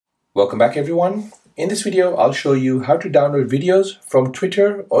Welcome back everyone. In this video, I'll show you how to download videos from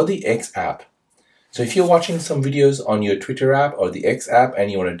Twitter or the X app. So if you're watching some videos on your Twitter app or the X app and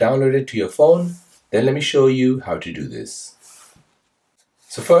you want to download it to your phone, then let me show you how to do this.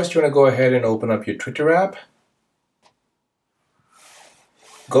 So first you want to go ahead and open up your Twitter app.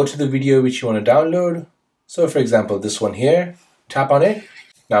 Go to the video which you want to download. So for example, this one here, tap on it.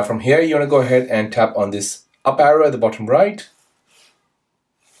 Now from here, you want to go ahead and tap on this up arrow at the bottom right.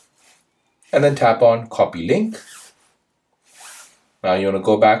 And then tap on copy link. Now you want to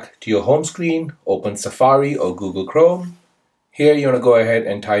go back to your home screen, open Safari or Google Chrome. Here you want to go ahead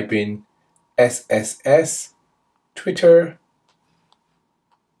and type in SSS Twitter.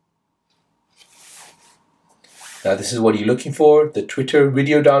 Now this is what you're looking for, the Twitter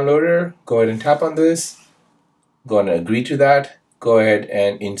video downloader. Go ahead and tap on this. Go ahead and agree to that. Go ahead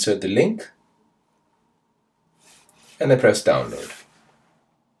and insert the link. And then press download.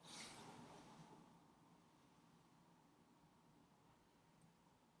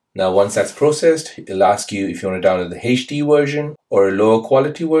 Now once that's processed, it'll ask you if you want to download the HD version or a lower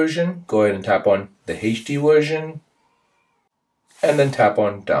quality version. Go ahead and tap on the HD version and then tap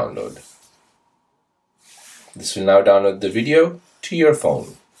on download. This will now download the video to your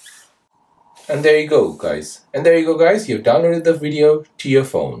phone. And there you go guys. You've downloaded the video to your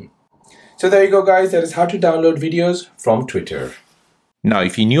phone. So there you go guys, that is how to download videos from Twitter. Now,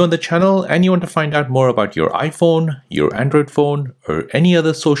 if you're new on the channel and you want to find out more about your iPhone, your Android phone, or any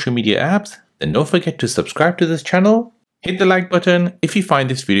other social media apps, then don't forget to subscribe to this channel. Hit the like button if you find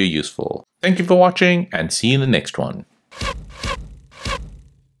this video useful. Thank you for watching and see you in the next one.